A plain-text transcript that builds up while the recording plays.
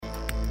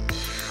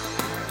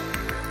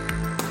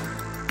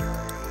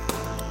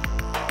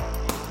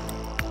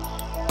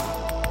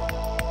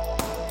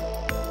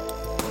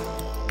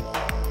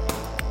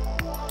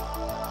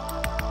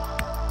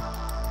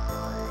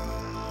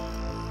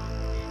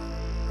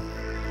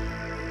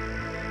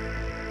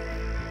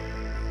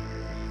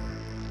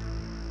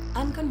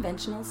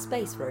Unconventional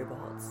Space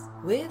Robots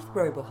with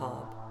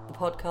RoboHub, the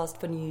podcast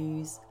for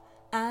news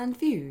and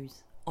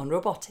views on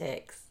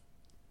robotics.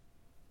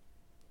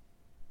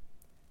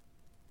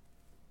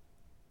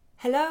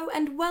 Hello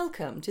and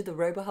welcome to the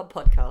RoboHub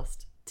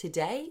podcast.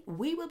 Today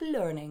we will be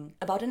learning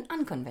about an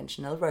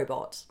unconventional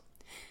robot.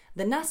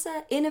 The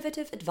NASA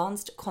Innovative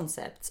Advanced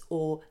Concepts,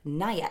 or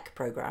NIAC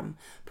program,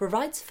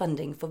 provides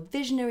funding for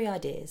visionary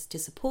ideas to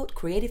support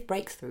creative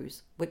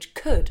breakthroughs which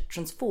could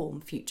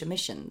transform future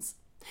missions.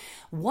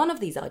 One of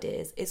these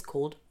ideas is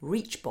called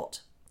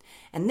Reachbot,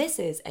 and this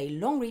is a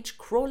long-reach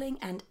crawling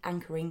and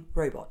anchoring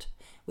robot,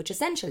 which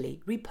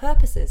essentially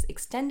repurposes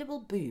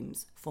extendable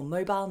booms for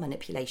mobile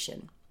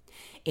manipulation.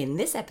 In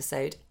this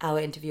episode, our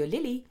interviewer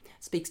Lily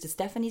speaks to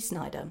Stephanie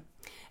Schneider,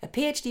 a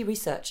PhD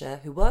researcher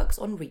who works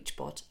on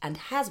Reachbot and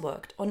has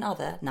worked on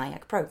other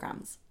NIAC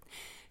programs.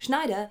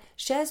 Schneider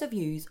shares her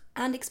views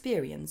and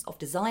experience of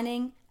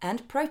designing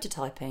and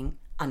prototyping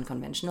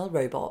unconventional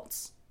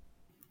robots.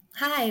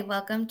 Hi,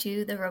 welcome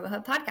to the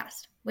RoboHub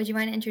podcast. Would you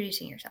mind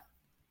introducing yourself?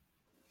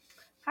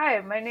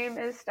 Hi, my name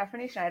is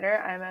Stephanie Schneider.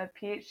 I'm a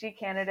PhD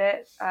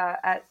candidate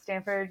at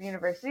Stanford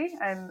University.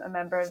 I'm a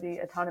member of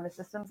the Autonomous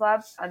Systems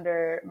Lab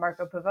under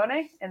Marco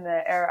Pavone in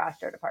the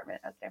Aero-Astro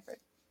department at Stanford.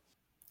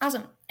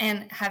 Awesome.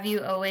 And have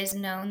you always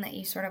known that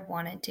you sort of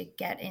wanted to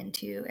get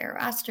into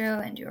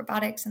Aero-Astro and do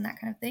robotics and that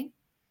kind of thing?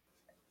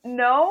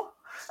 No,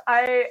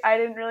 I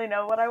didn't really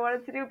know what I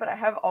wanted to do, but I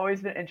have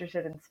always been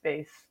interested in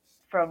space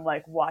from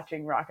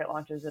watching rocket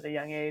launches at a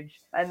young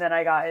age. And then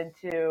I got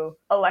into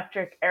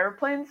electric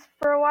airplanes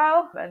for a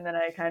while, and then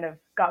I kind of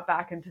got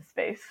back into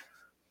space.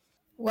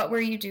 What were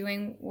you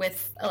doing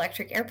with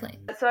electric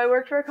airplanes? So I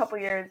worked for a couple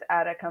years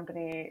at a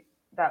company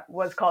that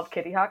was called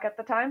Kitty Hawk at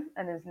the time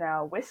and is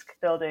now Whisk,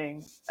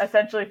 building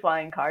essentially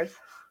flying cars.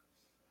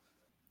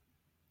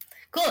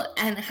 Cool.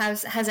 And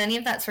has any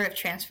of that sort of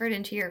transferred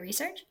into your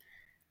research?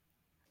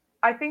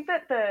 I think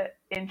that the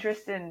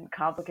interest in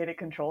complicated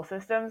control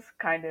systems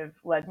kind of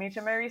led me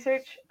to my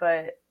research,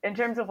 but in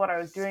terms of what I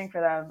was doing for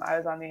them, I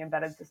was on the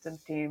embedded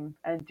systems team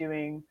and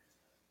doing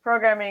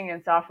programming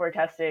and software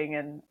testing,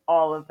 and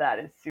all of that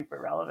is super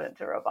relevant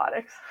to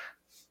robotics.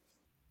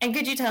 And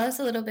could you tell us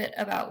a little bit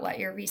about what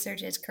your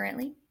research is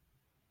currently?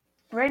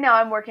 Right now,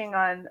 I'm working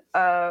on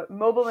a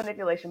mobile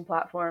manipulation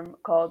platform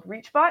called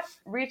Reachbot.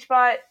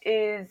 Reachbot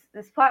is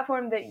this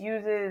platform that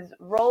uses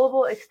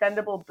rollable,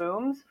 extendable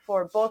booms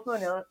for both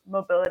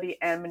mobility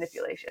and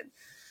manipulation.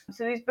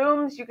 So these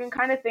booms, you can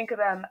kind of think of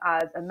them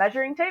as a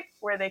measuring tape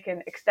where they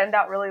can extend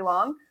out really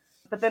long,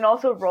 but then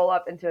also roll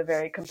up into a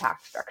very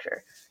compact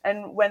structure.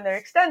 And when they're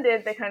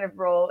extended, they kind of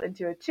roll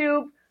into a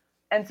tube.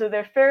 And so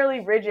they're fairly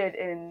rigid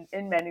in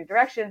many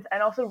directions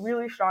and also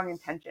really strong in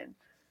tension.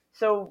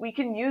 So we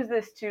can use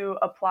this to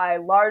apply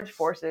large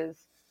forces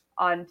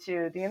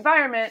onto the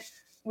environment,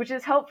 which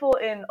is helpful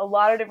in a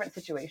lot of different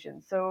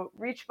situations. So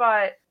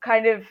Reachbot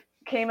kind of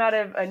came out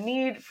of a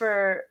need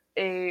for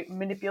a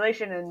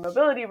manipulation and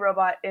mobility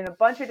robot in a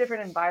bunch of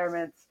different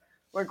environments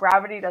where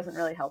gravity doesn't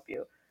really help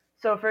you.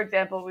 So for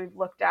example, we've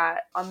looked at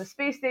on the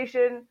space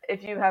station,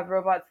 if you have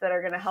robots that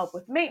are going to help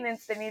with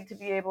maintenance, they need to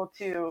be able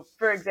to,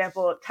 for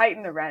example,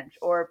 tighten a wrench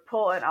or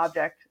pull an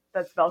object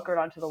that's velcroed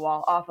onto the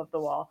wall off of the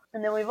wall.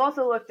 And then we've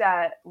also looked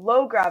at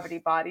low gravity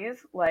bodies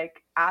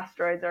like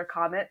asteroids or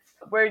comets,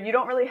 where you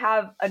don't really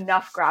have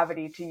enough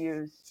gravity to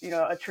use,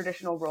 a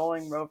traditional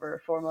rolling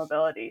rover for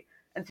mobility.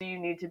 And so you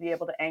need to be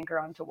able to anchor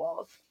onto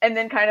walls. And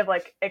then kind of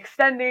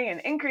extending and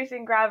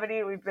increasing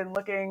gravity, we've been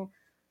looking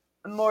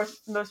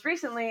most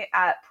recently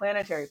at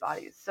planetary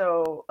bodies.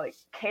 So like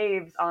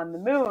caves on the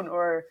moon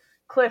or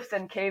cliffs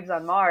and caves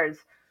on Mars,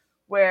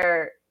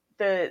 where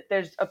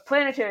there's a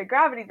planetary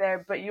gravity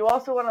there, but you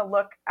also want to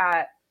look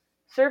at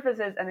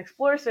surfaces and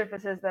explore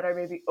surfaces that are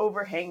maybe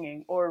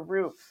overhanging or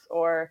roofs,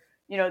 or,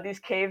 these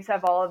caves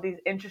have all of these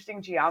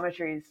interesting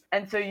geometries.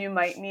 And so you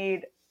might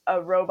need a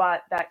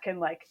robot that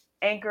can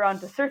anchor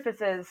onto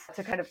surfaces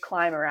to kind of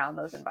climb around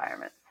those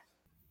environments.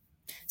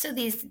 So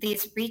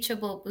these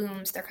reachable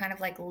booms, they're kind of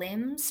like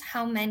limbs.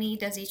 How many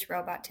does each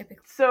robot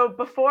typically? So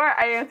before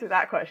I answer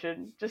that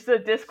question, just a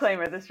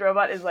disclaimer, this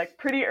robot is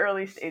pretty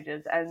early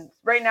stages. And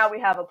right now we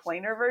have a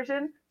planar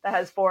version that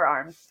has 4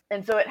 arms.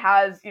 And so it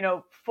has,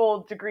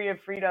 full degree of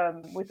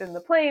freedom within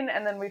the plane.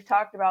 And then we've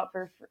talked about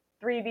for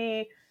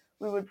 3D,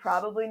 we would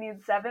probably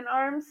need 7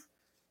 arms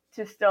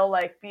to still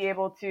be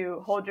able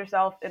to hold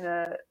yourself in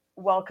a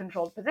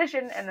well-controlled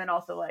position, and then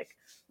also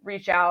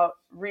reach out,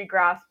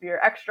 re-grasp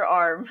your extra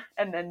arm,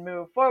 and then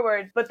move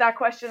forward. But that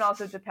question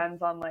also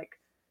depends on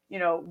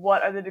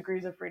what are the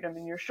degrees of freedom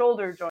in your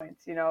shoulder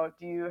joints? Are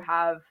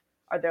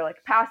there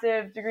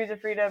passive degrees of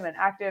freedom and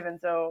active? And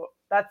so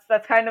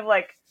that's kind of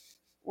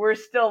we're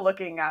still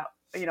looking at,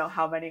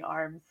 how many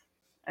arms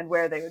and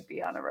where they would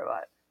be on a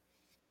robot.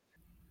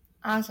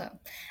 Awesome.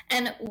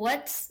 And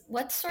what's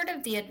sort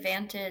of the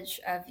advantage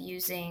of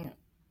using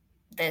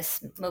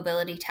this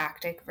mobility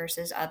tactic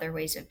versus other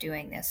ways of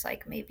doing this,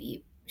 like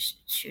maybe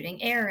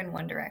shooting air in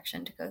one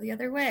direction to go the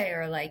other way,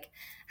 or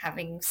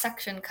having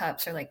suction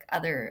cups, or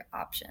other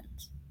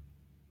options?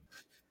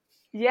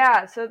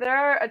 Yeah, so there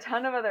are a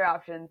ton of other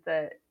options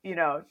that,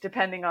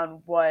 depending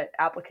on what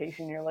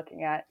application you're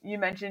looking at. You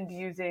mentioned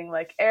using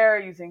like air,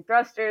 using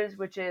thrusters,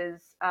 which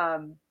is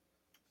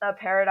a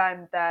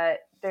paradigm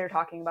that they're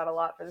talking about a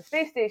lot for the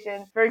space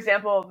station. For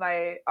example,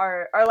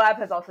 our lab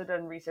has also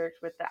done research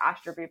with the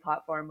Astrobe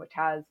platform, which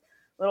has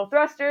little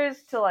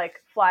thrusters to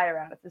like fly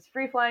around. It's this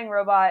free flying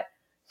robot.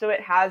 So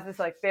it has this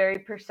like very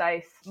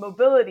precise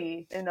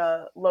mobility in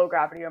a low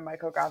gravity or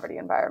microgravity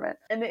environment.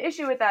 And the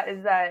issue with that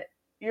is that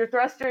your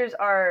thrusters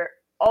are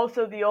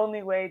also the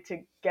only way to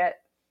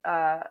get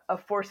a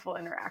forceful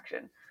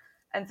interaction.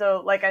 And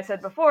so, like I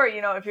said before,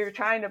 if you're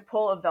trying to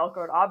pull a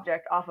Velcroed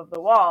object off of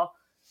the wall,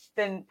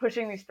 then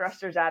pushing these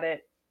thrusters at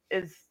it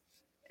is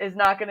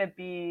not going to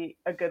be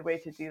a good way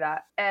to do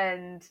that.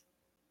 And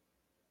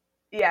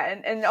yeah,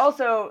 and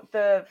also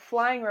the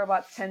flying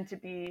robots tend to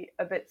be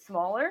a bit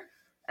smaller,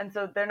 and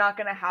so they're not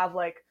going to have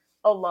like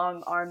a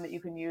long arm that you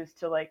can use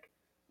to like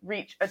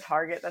reach a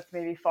target that's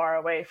maybe far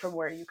away from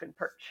where you can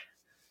perch.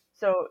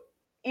 So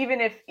even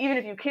if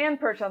you can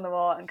perch on the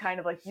wall and kind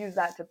of like use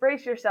that to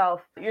brace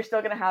yourself, you're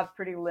still going to have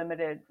pretty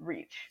limited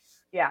reach.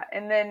 Yeah,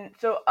 and then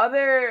so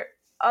other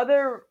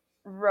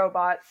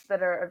robots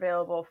that are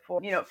available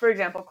for, for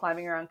example,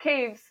 climbing around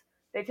caves,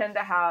 they tend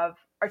to have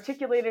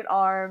articulated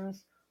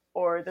arms,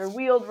 or they're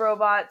wheeled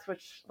robots,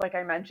 which, like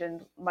I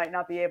mentioned, might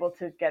not be able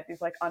to get these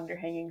like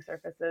underhanging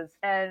surfaces.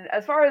 And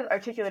as far as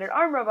articulated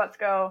arm robots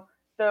go,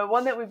 the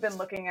one that we've been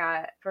looking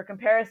at for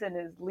comparison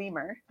is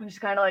Lemur, which is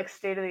kind of like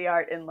state of the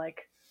art in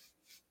like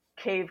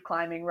cave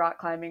climbing, rock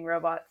climbing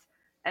robots.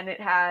 And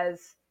it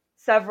has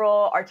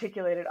several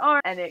articulated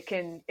arms, and it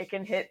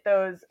can hit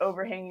those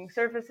overhanging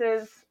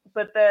surfaces.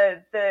 But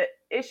the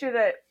issue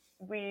that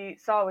we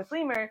saw with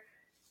Lemur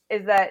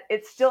is that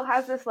it still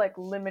has this like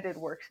limited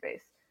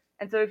workspace.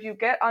 And so if you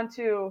get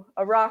onto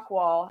a rock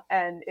wall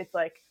and it's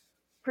like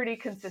pretty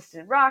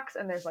consistent rocks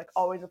and there's like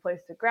always a place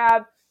to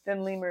grab,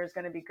 then Lemur is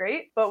going to be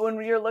great. But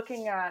when you're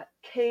looking at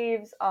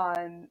caves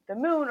on the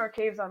moon or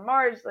caves on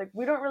Mars, like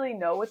we don't really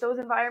know what those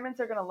environments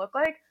are going to look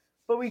like,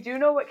 but we do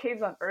know what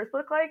caves on Earth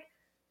look like.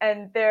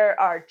 And there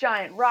are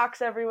giant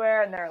rocks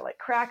everywhere and there are like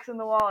cracks in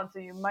the wall. And so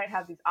you might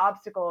have these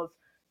obstacles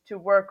to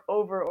work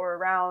over or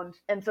around.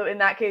 And so in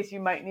that case,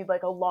 you might need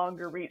like a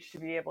longer reach to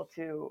be able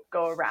to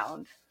go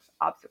around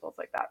obstacles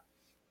like that.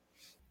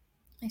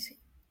 I see.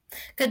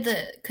 Could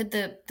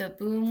the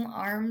boom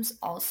arms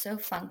also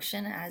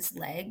function as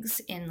legs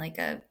in like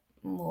a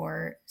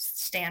more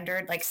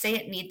standard, like say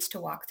it needs to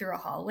walk through a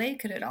hallway,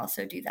 could it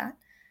also do that?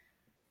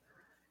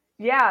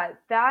 Yeah,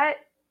 that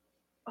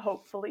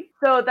hopefully.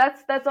 So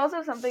that's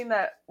also something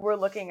that we're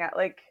looking at.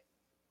 Like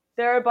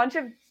there are a bunch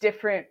of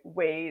different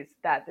ways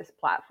that this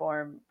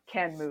platform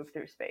can move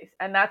through space.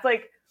 And that's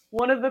like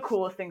one of the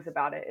coolest things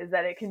about it, is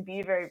that it can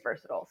be very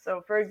versatile.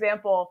 So for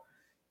example,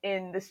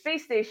 in the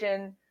space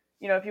station,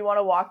 if you want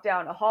to walk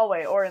down a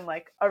hallway, or in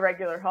like a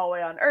regular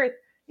hallway on Earth,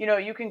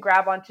 you can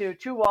grab onto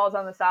two walls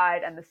on the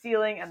side and the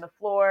ceiling and the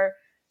floor,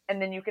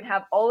 and then you can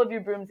have all of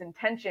your brooms in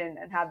tension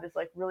and have this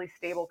like really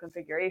stable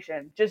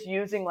configuration just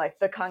using like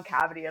the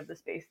concavity of the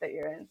space that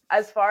you're in.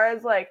 As far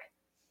as like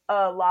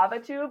a lava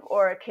tube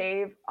or a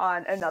cave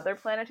on another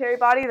planetary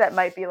body that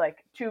might be like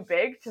too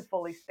big to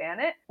fully span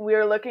it,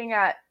 we're looking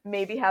at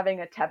maybe having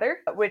a tether,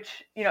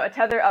 which, a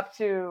tether up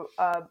to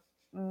a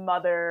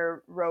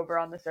mother rover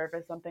on the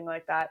surface, something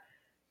like that,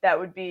 that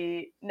would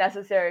be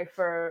necessary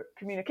for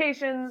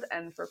communications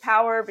and for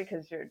power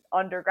because you're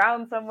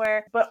underground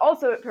somewhere. But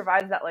also it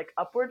provides that like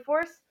upward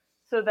force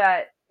so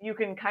that you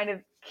can kind of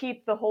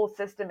keep the whole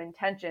system in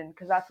tension,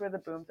 because that's where the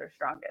booms are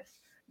strongest.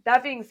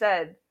 That being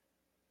said,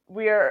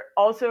 we are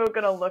also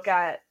going to look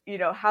at,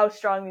 how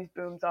strong these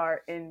booms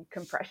are in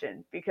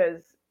compression,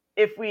 because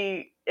if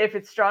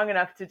it's strong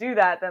enough to do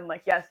that, then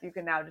like, yes, you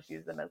can now just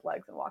use them as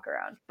legs and walk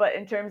around. But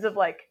in terms of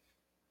like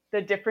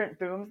the different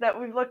booms that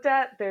we've looked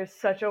at, there's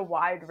such a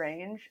wide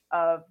range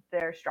of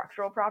their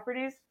structural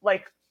properties.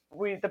 Like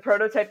the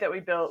prototype that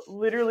we built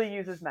literally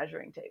uses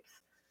measuring tapes,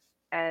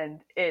 and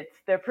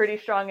they're pretty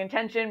strong in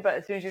tension, but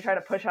as soon as you try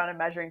to push on a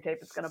measuring tape,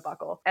 it's going to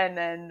buckle. And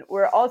then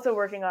we're also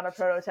working on a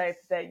prototype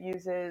that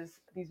uses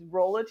these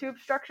rollotube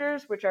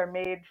structures, which are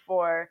made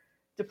for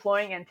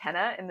deploying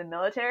antenna in the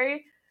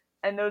military.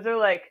 And those are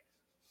like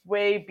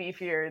way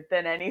beefier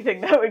than anything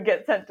that would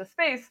get sent to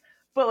space,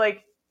 but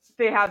like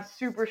they have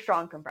super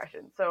strong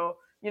compression. So,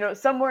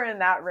 somewhere in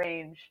that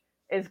range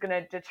is going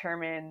to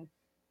determine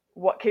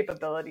what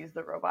capabilities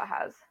the robot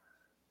has.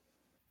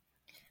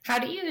 How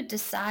do you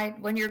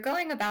decide when you're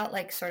going about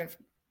like sort of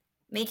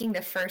making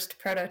the first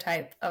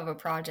prototype of a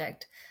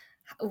project?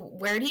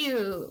 Where do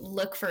you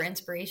look for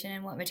inspiration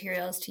and what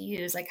materials to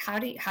use? Like how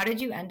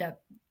did you end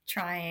up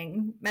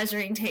trying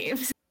measuring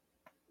tapes?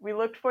 We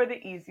looked for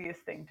the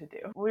easiest thing to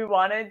do. We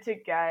wanted to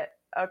get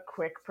a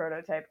quick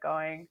prototype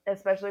going,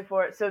 especially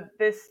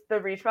the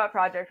Reachbot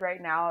project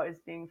right now is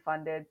being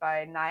funded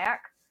by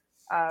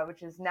NIAC,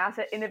 which is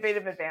NASA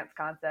Innovative Advanced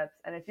Concepts.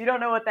 And if you don't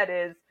know what that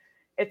is,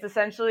 it's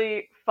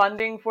essentially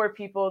funding for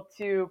people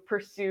to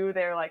pursue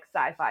their like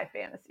sci-fi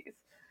fantasies.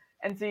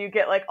 And so you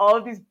get like all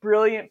of these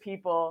brilliant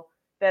people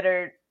that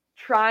are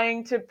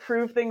trying to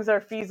prove things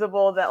are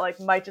feasible that like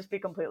might just be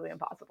completely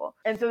impossible.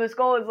 And so this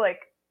goal is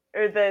like,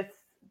 or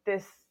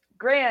this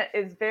grant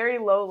is very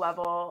low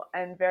level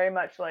and very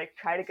much like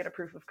try to get a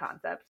proof of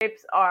concept.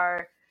 Shapes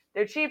are,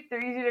 they're cheap,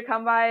 they're easy to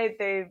come by,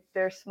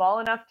 they're small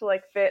enough to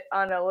like fit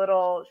on a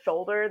little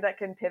shoulder that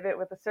can pivot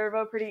with a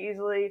servo pretty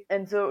easily.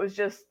 And so it was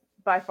just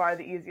by far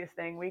the easiest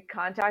thing. We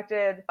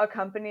contacted a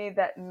company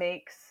that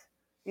makes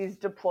these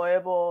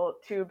deployable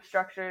tube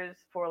structures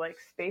for like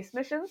space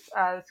missions.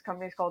 This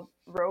company's called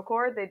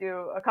Rocore. They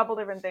do a couple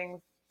different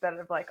things that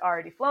have like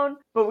already flown,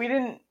 but we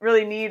didn't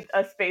really need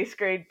a space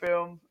grade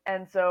boom.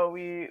 And so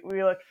we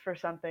looked for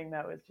something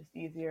that was just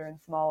easier and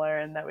smaller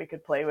and that we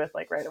could play with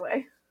like right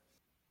away.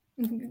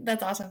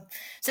 That's awesome.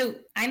 So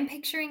I'm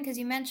picturing, because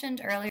you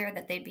mentioned earlier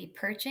that they'd be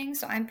perching,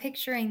 so I'm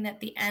picturing that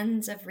the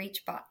ends of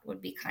Reachbot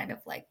would be kind of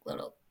like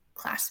little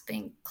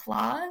clasping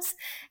claws.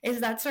 Is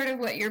that sort of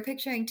what you're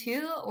picturing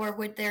too, or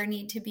would there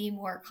need to be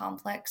more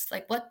complex?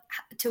 Like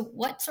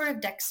what sort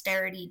of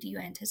dexterity do you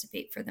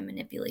anticipate for the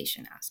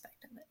manipulation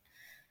aspect of it?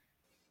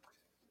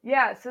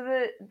 Yeah, so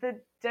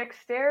the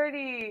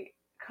dexterity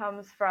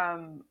comes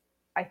from,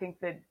 I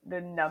think,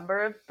 the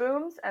number of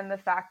booms and the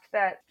fact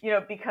that, you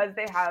know, because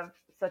they have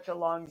such a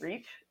long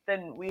reach,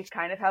 then we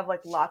kind of have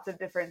like lots of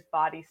different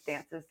body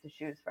stances to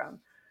choose from,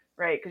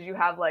 right? Because you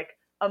have like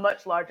a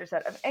much larger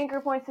set of anchor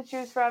points to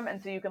choose from,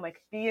 and so you can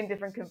like be in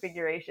different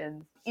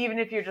configurations, even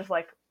if you're just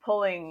like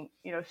pulling,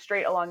 you know,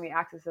 straight along the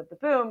axis of the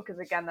boom, because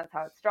again, that's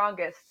how it's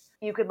strongest.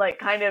 You could like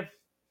kind of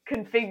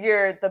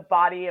configure the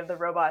body of the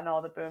robot and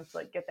all the booms to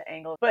like get the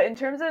angle. But in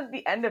terms of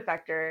the end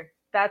effector,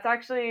 that's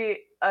actually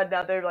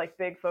another like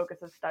big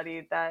focus of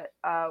study that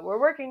we're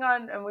working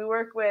on, and we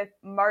work with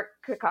Mark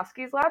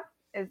Kokoski's lab,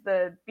 is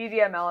the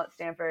BDML at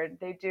Stanford.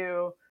 They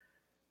do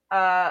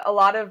a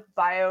lot of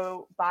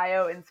bio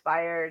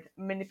inspired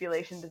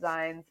manipulation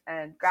designs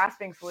and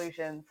grasping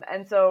solutions,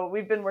 and so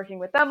we've been working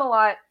with them a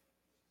lot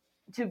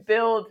to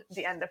build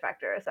the end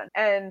effector essentially.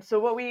 And so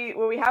what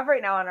we have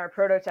right now on our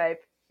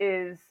prototype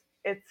is,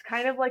 it's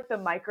kind of like the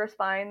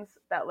microspines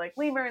that like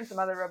Lemur and some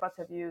other robots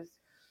have used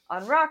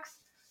on rocks,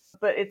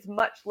 but it's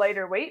much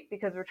lighter weight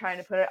because we're trying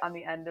to put it on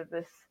the end of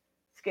this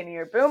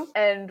skinnier boom,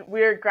 and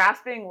we're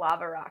grasping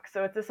lava rock.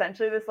 So it's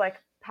essentially this like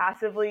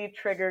passively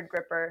triggered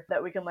gripper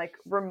that we can like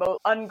remote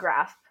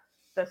ungrasp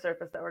the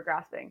surface that we're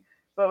grasping.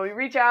 But we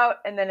reach out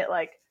and then it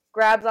like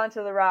grabs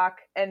onto the rock,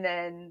 and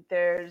then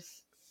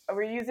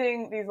we're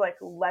using these like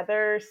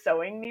leather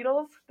sewing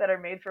needles that are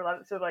made for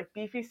leather, so like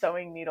beefy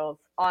sewing needles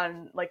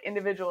on like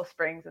individual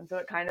springs, and so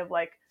it kind of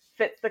like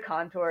fits the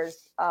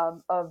contours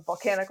of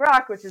volcanic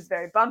rock, which is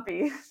very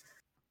bumpy.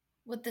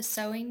 Would the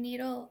sewing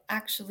needle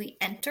actually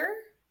enter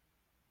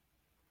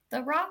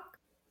the rock?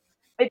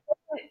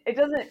 It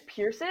doesn't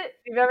pierce it.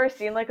 If you've ever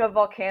seen like a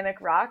volcanic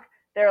rock,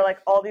 there are like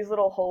all these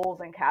little holes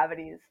and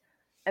cavities,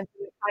 and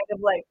so it kind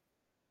of like,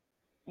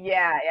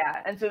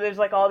 yeah. And so there's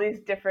like all these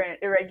different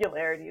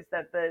irregularities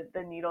that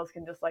the needles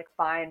can just like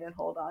find and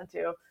hold on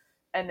to.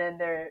 And then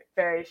they're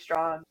very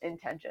strong in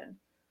tension.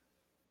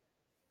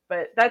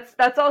 But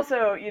that's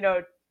also, you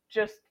know,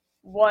 just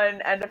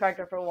one end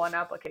effector for one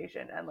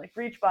application. And like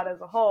Reachbot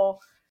as a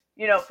whole,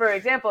 you know, for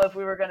example, if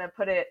we were going to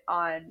put it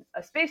on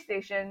a space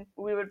station,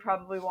 we would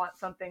probably want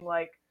something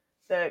like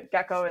the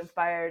gecko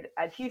inspired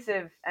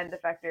adhesive end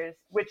effectors,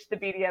 which the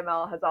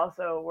BDML has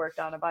also worked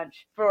on a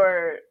bunch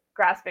for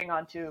grasping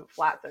onto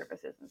flat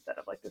surfaces instead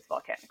of like this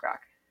volcanic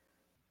rock.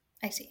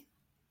 I see.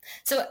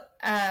 So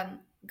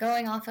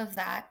going off of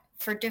that,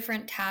 for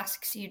different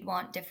tasks, you'd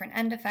want different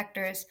end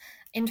effectors.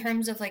 In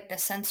terms of like the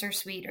sensor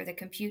suite or the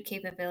compute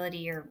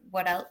capability or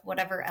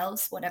whatever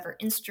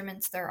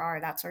instruments there are,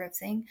 that sort of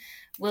thing,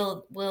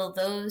 will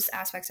those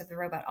aspects of the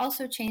robot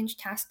also change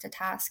task to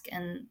task?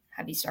 And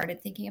have you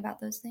started thinking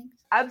about those things?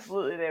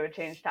 Absolutely, they would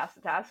change task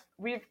to task.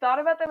 We've thought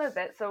about them a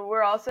bit. So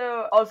we're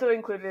also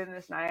included in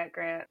this NIAC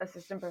grant,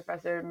 Assistant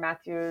Professor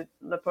Mathieu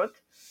Lepaute,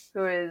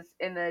 who is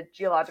in the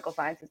Geological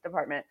Sciences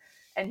Department,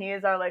 and he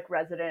is our like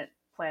resident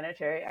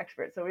planetary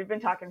expert. So we've been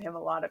talking to him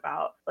a lot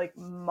about like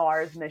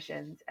Mars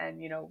missions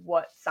and, you know,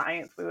 what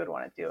science we would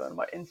want to do and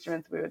what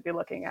instruments we would be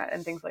looking at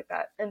and things like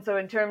that. And so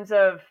in terms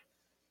of,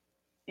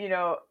 you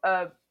know,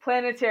 a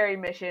planetary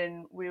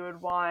mission, we would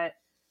want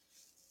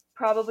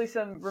probably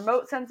some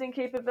remote sensing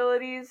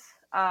capabilities,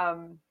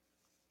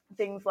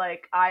 things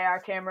like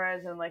IR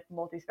cameras and like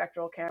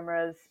multispectral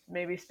cameras,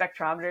 maybe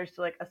spectrometers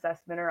to like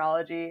assess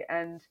mineralogy.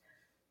 And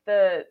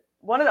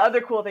one of the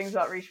other cool things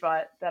about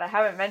Reachbot that I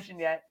haven't mentioned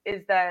yet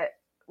is that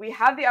we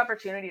have the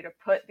opportunity to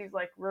put these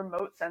like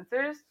remote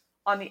sensors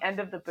on the end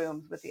of the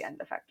booms with the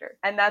end effector.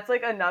 And that's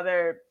like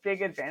another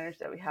big advantage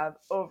that we have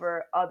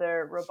over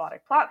other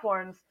robotic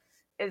platforms,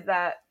 is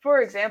that,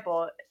 for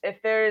example, if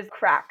there's a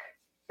crack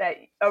that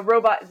a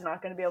robot is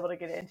not going to be able to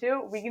get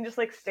into, we can just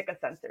like stick a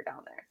sensor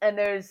down there. And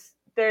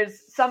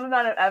there's some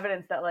amount of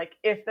evidence that like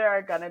if there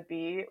are going to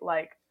be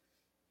like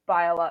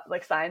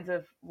signs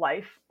of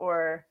life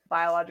or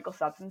biological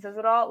substances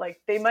at all, like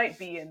they might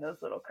be in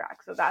those little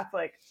cracks. So that's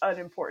like an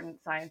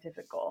important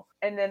scientific goal.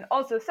 And then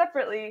also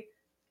separately,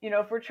 you know,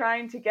 if we're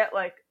trying to get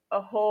like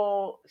a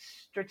whole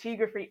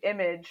stratigraphy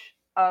image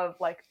of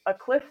like a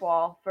cliff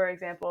wall, for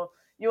example,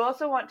 you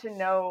also want to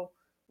know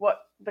what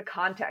the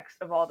context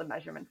of all the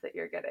measurements that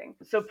you're getting.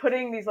 So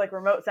putting these like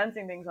remote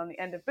sensing things on the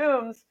end of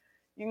booms,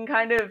 you can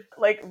kind of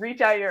like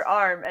reach out your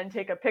arm and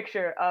take a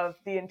picture of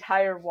the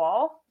entire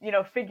wall,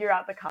 figure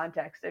out the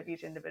context of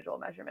each individual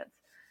measurements.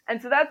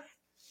 And so that's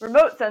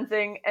remote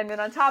sensing. And then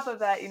on top of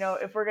that,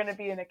 if we're going to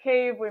be in a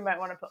cave, we might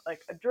want to put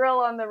like a drill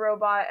on the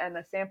robot and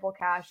a sample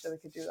cache so we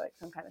could do like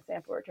some kind of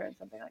sample return,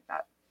 something like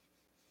that.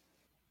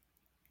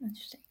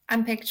 Interesting.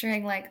 I'm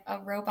picturing like a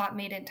robot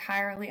made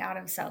entirely out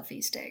of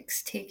selfie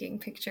sticks, taking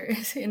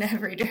pictures in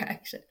every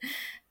direction.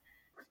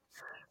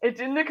 It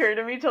didn't occur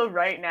to me till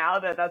right now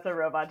that that's a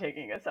robot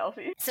taking a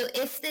selfie. So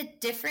if the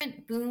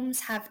different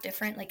booms have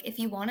different, like if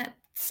you want to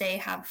say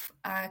have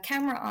a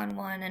camera on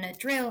one and a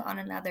drill on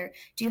another,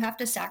 do you have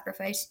to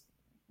sacrifice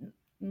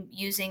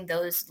using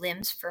those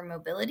limbs for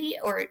mobility,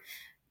 or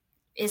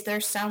is there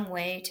some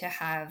way to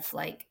have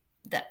like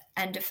the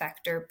end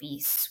effector be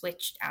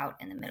switched out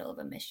in the middle of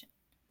a mission?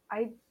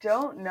 I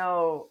don't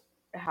know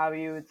how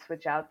you would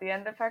switch out the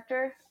end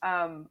effector.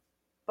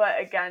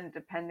 But again,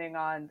 depending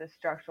on the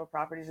structural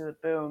properties of the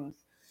booms,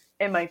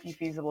 it might be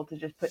feasible to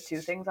just put two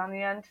things on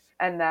the end.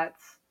 And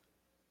that's,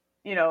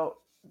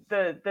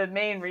 the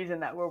main reason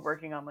that we're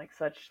working on like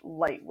such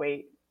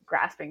lightweight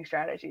grasping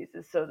strategies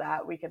is so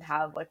that we can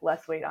have like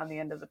less weight on the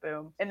end of the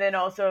boom. And then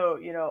also,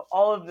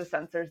 all of the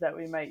sensors that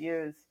we might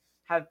use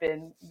have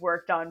been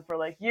worked on for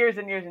like years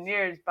and years and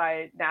years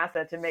by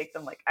NASA to make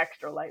them like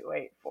extra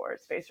lightweight for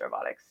space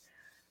robotics.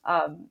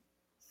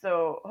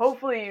 So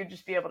hopefully you'd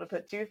just be able to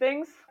put two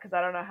things, because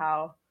I don't know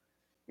how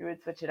you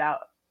would switch it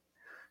out.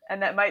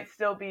 And that might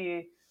still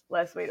be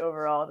less weight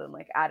overall than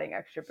like adding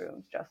extra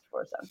booms just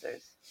for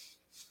sensors.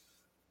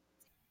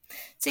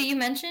 So you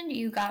mentioned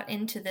you got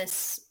into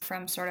this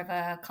from sort of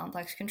a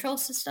complex control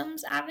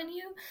systems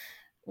avenue.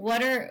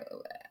 What are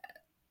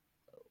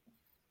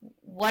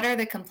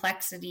the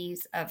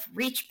complexities of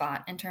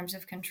Reachbot in terms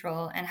of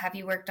control? And have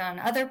you worked on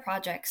other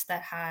projects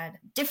that had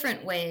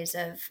different ways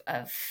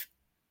of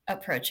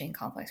approaching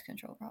complex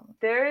control problems?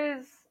 There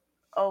is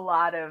a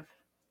lot of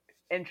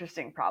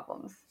interesting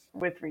problems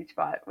with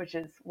Reachbot, which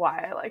is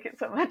why I like it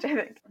so much, I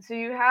think. So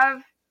you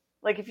have,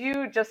 like, if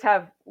you just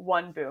have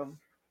one boom,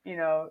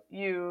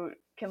 you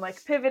can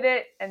like pivot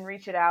it and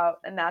reach it out,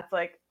 and that's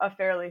like a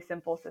fairly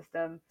simple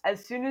system.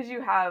 As soon as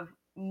you have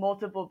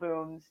multiple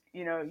booms,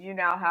 you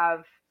now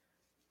have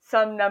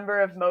some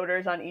number of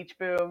motors on each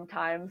boom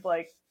times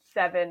like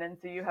 7, and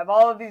so you have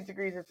all of these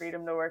degrees of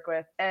freedom to work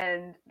with.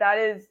 And that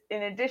is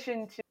in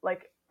addition to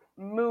like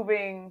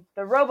moving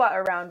the robot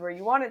around where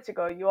you want it to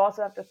go, you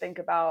also have to think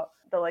about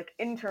the like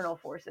internal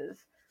forces.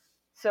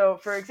 So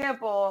for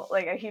example,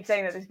 like I keep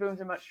saying that these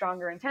booms are much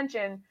stronger in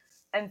tension,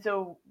 and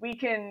so we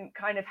can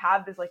kind of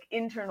have this like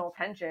internal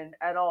tension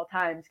at all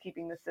times,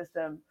 keeping the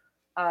system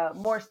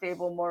more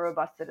stable, more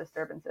robust to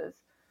disturbances.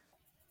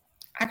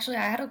 Actually,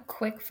 I had a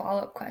quick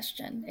follow-up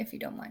question, if you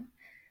don't mind.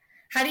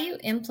 How do you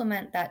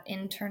implement that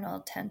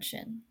internal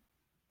tension?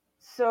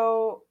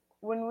 So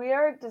when we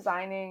are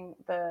designing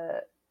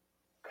the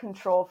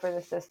control for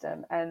the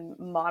system and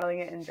modeling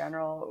it in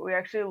general, we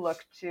actually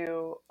look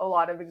to a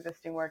lot of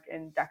existing work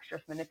in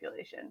dexterous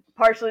manipulation,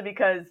 partially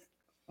because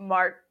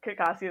Mark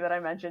Kakasi that I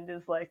mentioned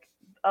is like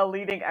a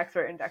leading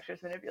expert in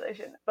dexterous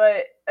manipulation.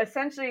 But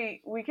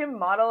essentially, we can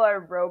model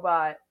our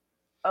robot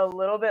a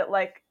little bit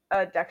like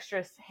a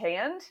dexterous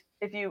hand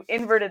if you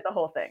inverted the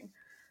whole thing.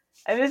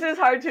 And this is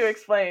hard to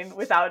explain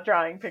without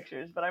drawing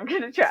pictures, but I'm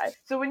going to try.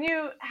 So when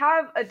you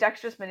have a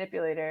dexterous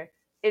manipulator,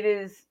 it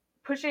is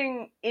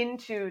pushing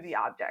into the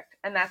object,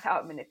 and that's how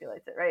it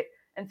manipulates it, right?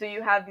 And so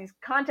you have these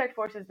contact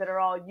forces that are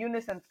all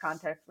unisense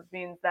contacts, which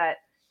means that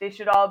they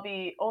should all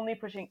be only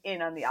pushing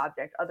in on the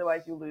object,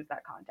 otherwise you lose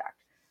that contact.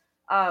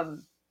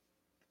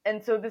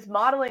 And so this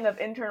modeling of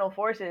internal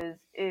forces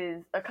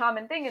is a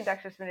common thing in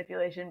dexterous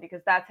manipulation,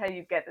 because that's how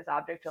you get this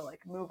object to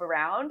like move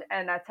around,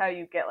 and that's how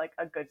you get like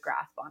a good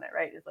grasp on it,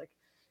 right? It's like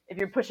if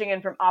you're pushing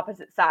in from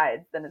opposite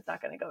sides, then it's not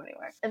going to go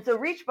anywhere. And so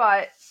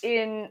Reachbot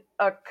in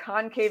a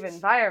concave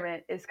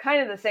environment is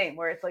kind of the same,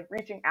 where it's like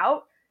reaching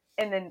out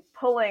and then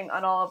pulling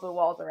on all of the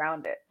walls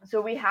around it.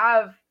 So we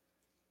have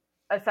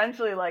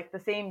essentially like the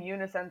same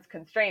unisense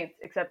constraints,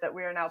 except that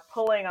we are now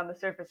pulling on the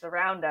surface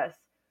around us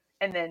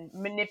and then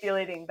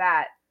manipulating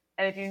that.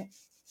 And if you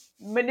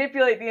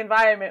manipulate the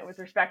environment with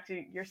respect to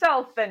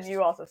yourself, then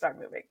you also start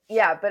moving.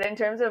 Yeah, but in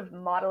terms of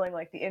modeling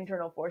like the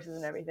internal forces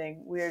and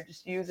everything, we're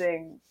just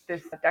using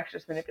this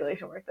dexterous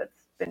manipulation work that's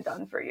been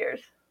done for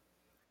years.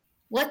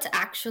 What's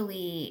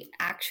actually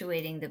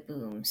actuating the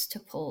booms to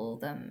pull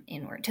them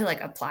inward, to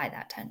like apply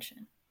that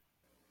tension?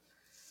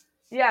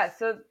 Yeah,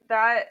 so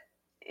that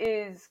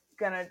is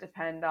gonna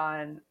depend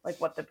on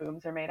like what the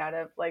booms are made out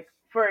of. Like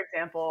for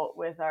example,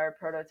 with our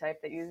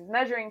prototype that uses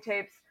measuring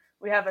tapes,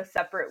 we have a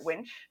separate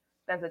winch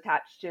that's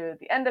attached to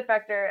the end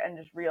effector and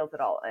just reels it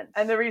all in.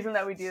 And the reason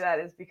that we do that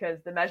is because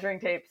the measuring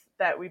tapes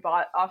that we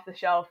bought off the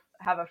shelf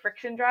have a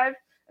friction drive.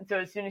 And so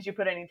as soon as you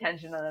put any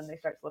tension on them, they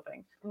start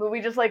slipping. But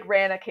we just like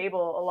ran a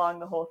cable along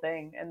the whole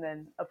thing and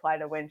then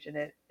applied a winch and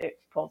it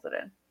pulls it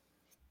in.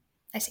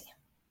 I see.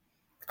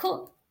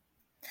 Cool.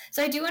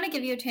 So I do want to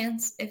give you a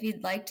chance if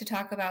you'd like to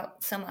talk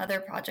about some other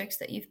projects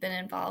that you've been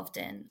involved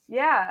in.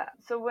 Yeah.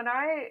 So when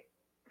I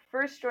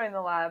first joined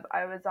the lab,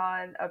 I was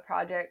on a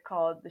project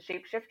called the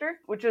Shapeshifter,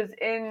 which was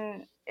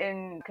in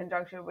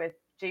conjunction with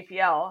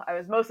JPL. I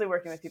was mostly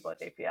working with people at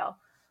JPL.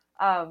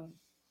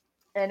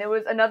 And it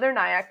was another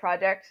NIAC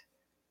project.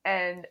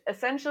 And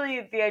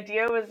essentially the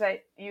idea was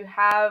that you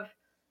have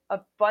a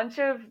bunch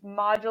of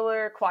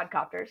modular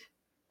quadcopters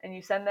and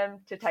you send them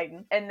to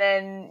Titan. And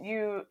then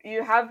you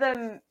have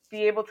them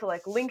be able to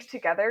like link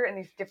together in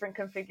these different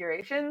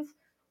configurations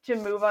to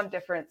move on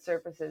different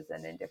surfaces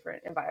and in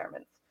different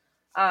environments.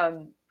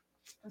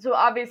 So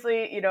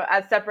obviously,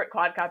 as separate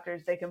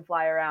quadcopters, they can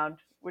fly around,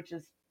 which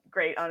is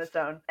great on its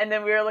own. And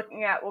then we were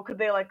looking at, well, could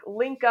they like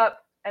link up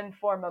and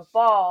form a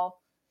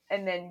ball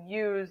and then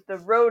use the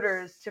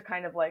rotors to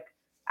kind of like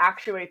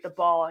actuate the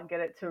ball and get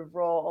it to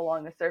roll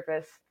along the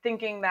surface,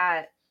 thinking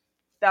that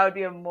would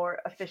be a more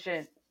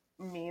efficient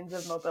means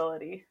of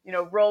mobility.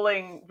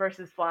 Rolling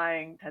versus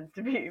flying tends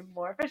to be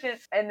more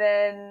efficient. And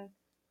then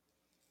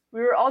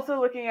we were also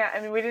looking at,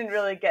 we didn't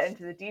really get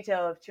into the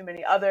detail of too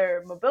many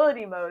other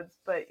mobility modes,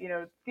 but,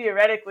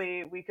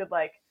 theoretically we could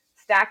like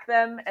stack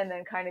them and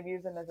then kind of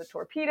use them as a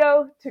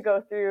torpedo to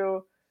go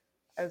through,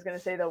 I was going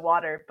to say the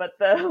water, but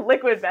the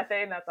liquid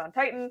methane that's on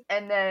Titan.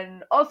 And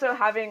then also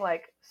having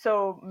like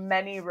so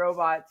many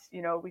robots,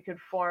 we could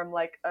form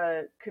like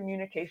a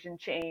communication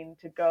chain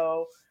to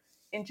go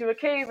into a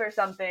cave or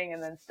something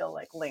and then still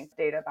like link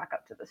data back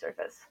up to the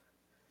surface.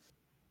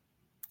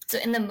 So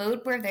in the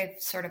mode where they've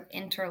sort of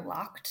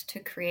interlocked to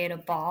create a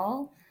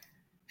ball,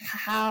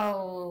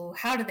 how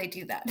do they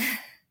do that?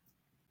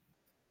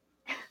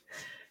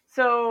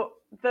 So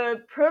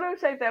the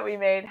prototype that we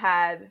made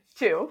had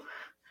two.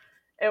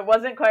 It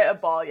wasn't quite a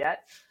ball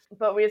yet,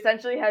 but we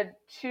essentially had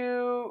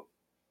two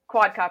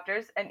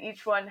quadcopters and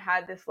each one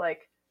had this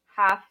like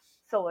half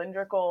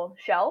cylindrical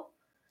shell.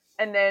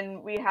 And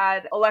then we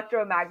had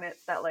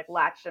electromagnets that like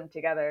latched them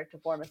together to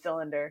form a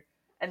cylinder,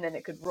 and then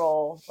it could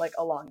roll like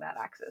along that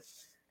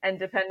axis. And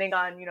depending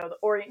on, the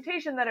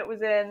orientation that it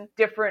was in,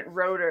 different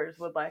rotors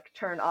would like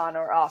turn on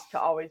or off to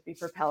always be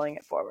propelling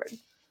it forward.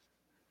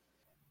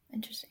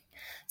 Interesting.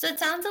 So it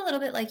sounds a little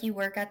bit like you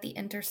work at the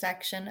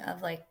intersection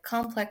of like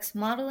complex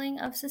modeling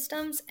of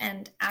systems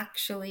and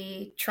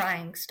actually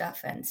trying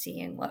stuff and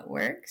seeing what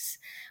works.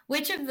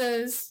 Which of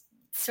those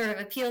sort of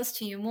appeals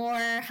to you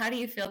more? How do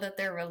you feel that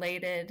they're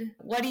related?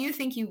 What do you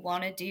think you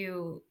want to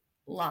do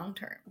long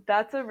term?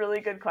 That's a really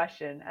good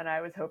question, and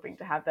I was hoping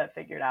to have that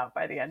figured out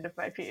by the end of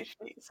my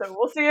PhD. So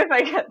we'll see if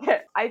I get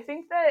there. I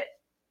think that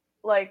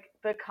like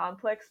the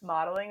complex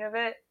modeling of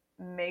it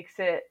makes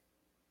it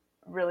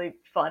really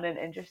fun and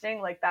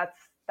interesting. Like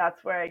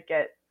that's where I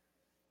get,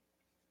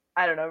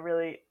 I don't know,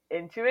 really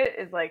into it,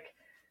 is like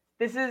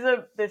this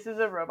is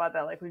a robot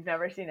that like we've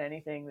never seen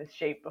anything this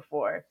shape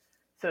before.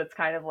 So it's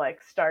kind of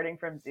like starting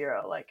from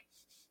zero. Like,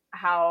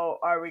 how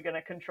are we going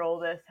to control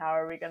this? How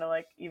are we going to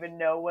like even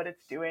know what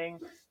it's doing?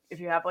 If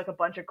you have like a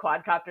bunch of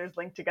quadcopters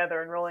linked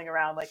together and rolling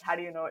around, like how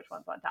do you know which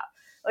one's on top?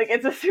 Like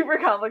it's a super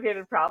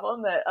complicated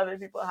problem that other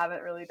people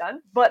haven't really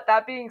done. But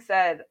that being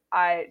said,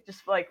 I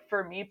just like,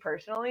 for me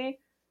personally,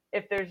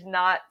 if there's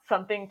not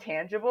something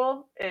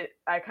tangible,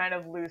 I kind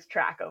of lose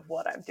track of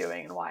what I'm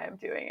doing and why I'm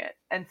doing it.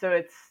 And so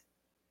it's,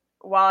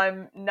 while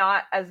I'm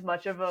not as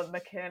much of a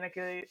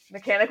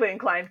mechanically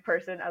inclined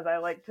person as I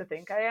like to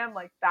think I am,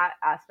 like that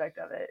aspect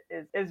of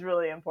it is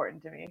really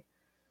important to me.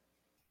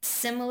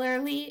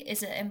 Similarly,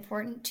 is it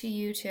important to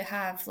you to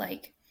have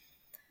like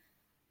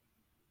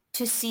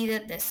to see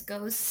that this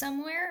goes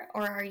somewhere,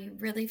 or are you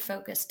really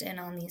focused in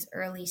on these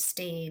early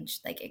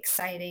stage, like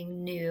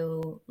exciting,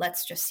 new,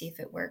 let's just see if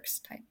it works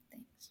type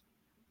things?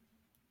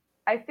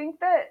 I think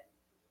that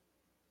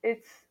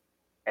it's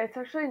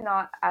actually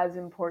not as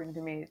important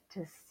to me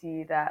to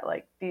see that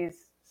like these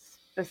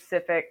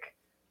specific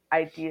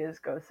ideas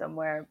go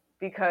somewhere,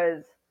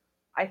 because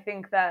I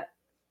think that,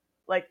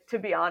 like, to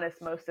be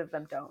honest, most of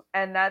them don't.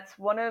 And that's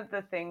one of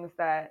the things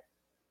that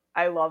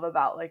I love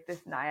about like this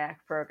NIAC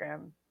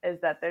program, is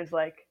that there's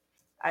like,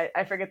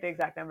 I forget the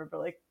exact number,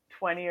 but like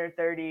 20 or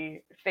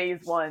 30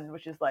 phase one,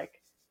 which is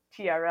like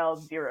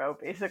TRL 0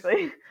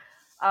 basically,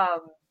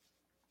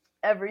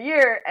 every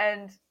year.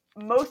 And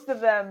most of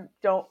them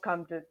don't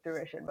come to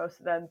fruition. Most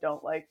of them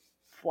don't like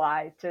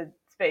fly to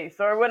space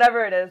or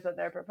whatever it is that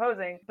they're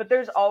proposing. But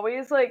there's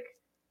always like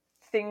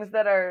things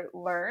that are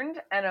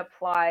learned and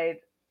applied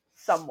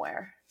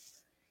somewhere.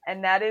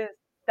 And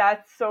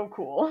that's so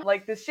cool.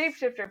 Like the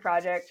Shapeshifter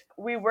project,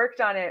 we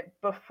worked on it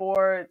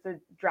before the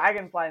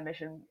Dragonfly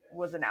mission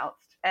was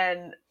announced.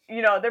 And,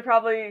 they're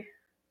probably,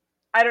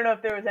 I don't know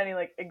if there was any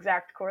like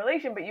exact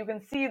correlation, but you can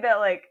see that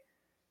like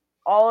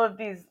all of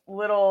these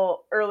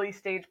little early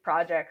stage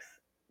projects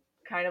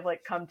kind of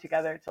like come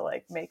together to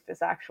like make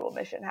this actual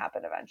mission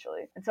happen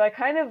eventually. And so I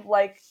kind of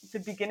like the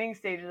beginning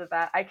stages of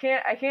that. I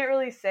can't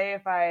really say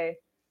if I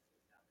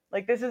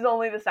Like, this is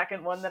only the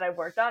second one that I've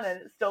worked on,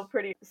 and it's still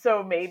pretty.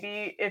 So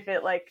maybe if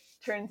it like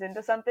turns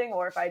into something,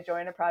 or if I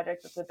join a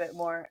project that's a bit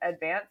more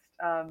advanced,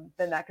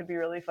 then that could be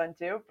really fun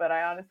too. But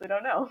I honestly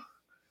don't know.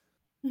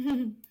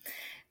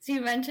 So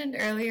you mentioned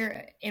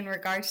earlier in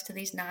regards to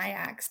these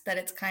NIACs that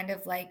it's kind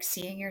of like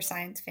seeing your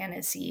science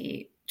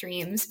fantasy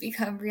dreams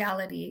become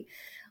reality.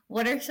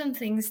 What are some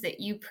things that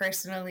you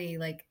personally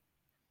like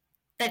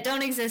that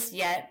don't exist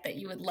yet that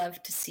you would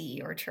love to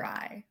see or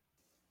try?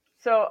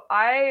 So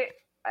I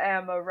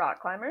am a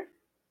rock climber,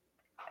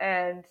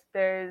 and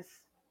there's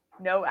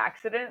no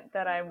accident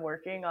that I'm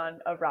working on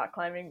a rock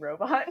climbing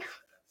robot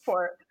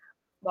for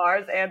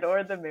Mars and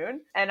or the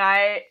moon. And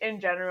I, in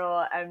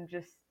general, I'm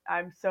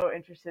so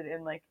interested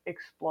in like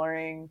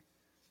exploring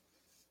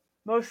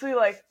mostly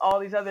like all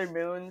these other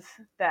moons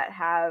that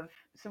have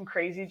some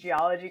crazy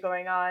geology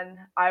going on.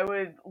 I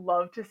would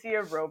love to see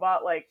a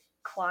robot like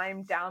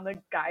climb down the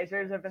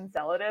geysers of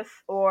Enceladus,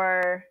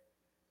 or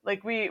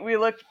like we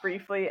looked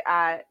briefly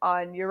at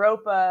on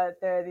Europa.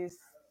 There are these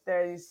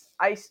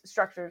ice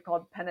structures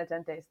called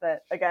penitentes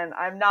that, again,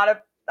 I'm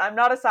not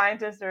a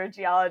scientist or a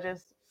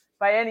geologist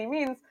by any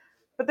means,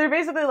 but they're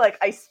basically like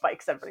ice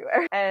spikes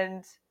everywhere.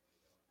 And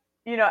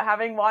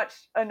having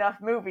watched enough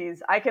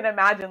movies, I can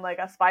imagine like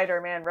a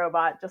Spider-Man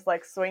robot just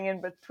like swinging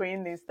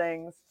between these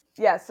things.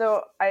 Yeah,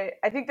 so I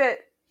think that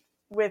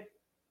with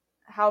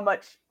how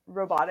much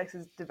robotics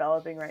is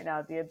developing right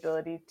now, the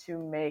ability to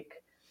make,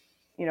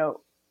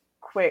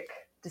 quick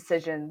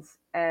decisions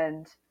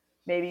and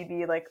maybe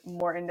be like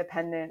more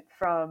independent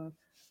from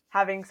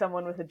having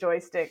someone with a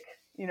joystick,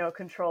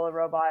 control a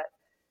robot,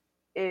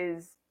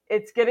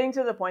 it's getting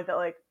to the point that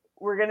like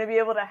we're going to be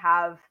able to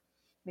have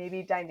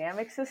maybe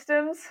dynamic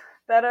systems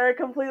that are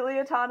completely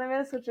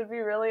autonomous, which would be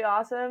really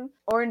awesome.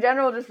 Or in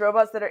general, just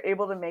robots that are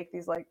able to make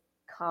these like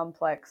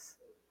complex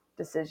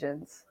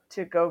decisions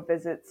to go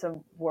visit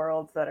some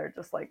worlds that are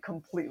just like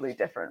completely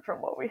different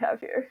from what we have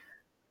here.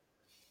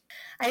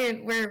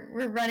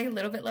 We're running a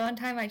little bit low on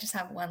time. I just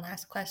have one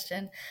last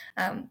question.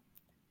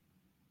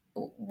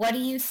 What do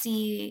you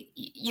see?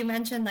 You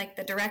mentioned like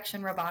the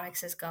direction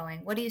robotics is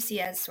going. What do you see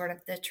as sort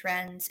of the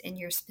trends in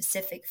your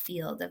specific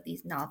field of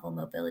these novel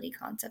mobility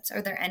concepts?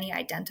 Are there any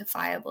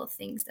identifiable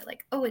things that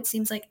like, oh, it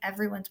seems like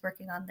everyone's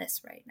working on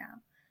this right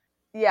now?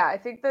 Yeah, I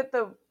think that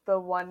the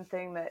one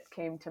thing that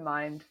came to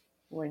mind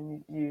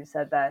when you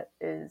said that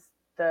is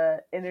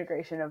the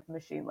integration of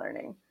machine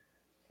learning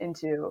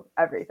into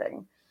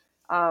everything.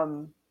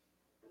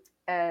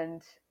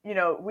 And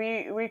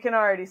we can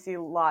already see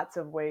lots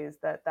of ways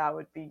that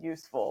would be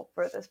useful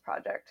for this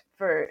project.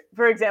 For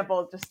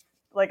example, just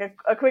like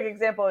a quick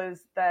example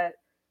is that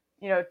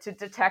to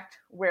detect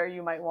where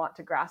you might want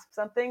to grasp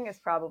something is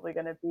probably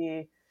going to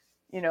be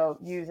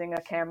using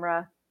a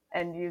camera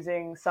and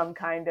using some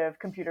kind of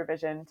computer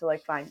vision to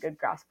like find good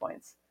grasp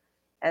points.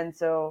 And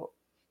so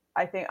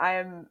I think I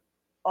am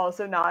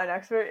also not an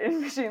expert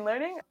in machine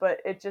learning, but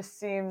it just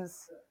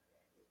seems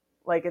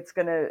like it's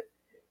going to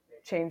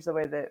change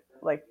the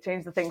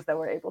things that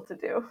we're able to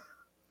do.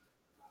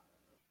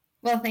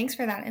 Well, thanks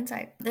for that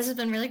insight. This has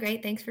been really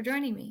great. Thanks for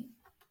joining me.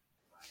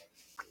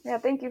 Yeah,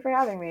 thank you for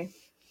having me.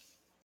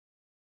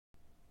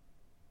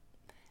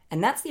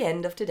 And that's the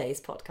end of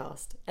today's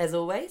podcast. As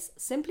always,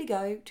 simply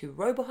go to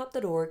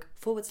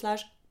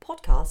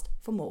robohub.org/podcast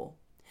for more.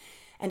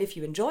 And if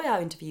you enjoy our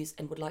interviews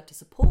and would like to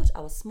support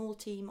our small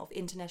team of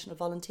international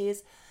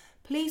volunteers,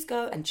 please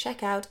go and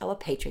check out our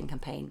Patreon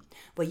campaign,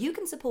 where you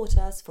can support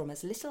us from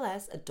as little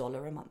as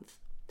 $1 a month.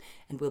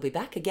 And we'll be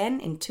back again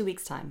in 2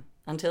 weeks' time.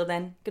 Until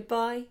then,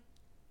 goodbye.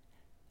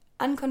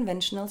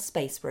 Unconventional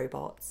Space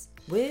Robots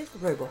with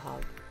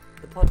RoboHub,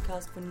 the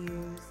podcast for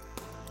news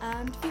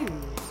and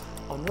views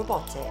on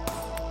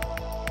robotics.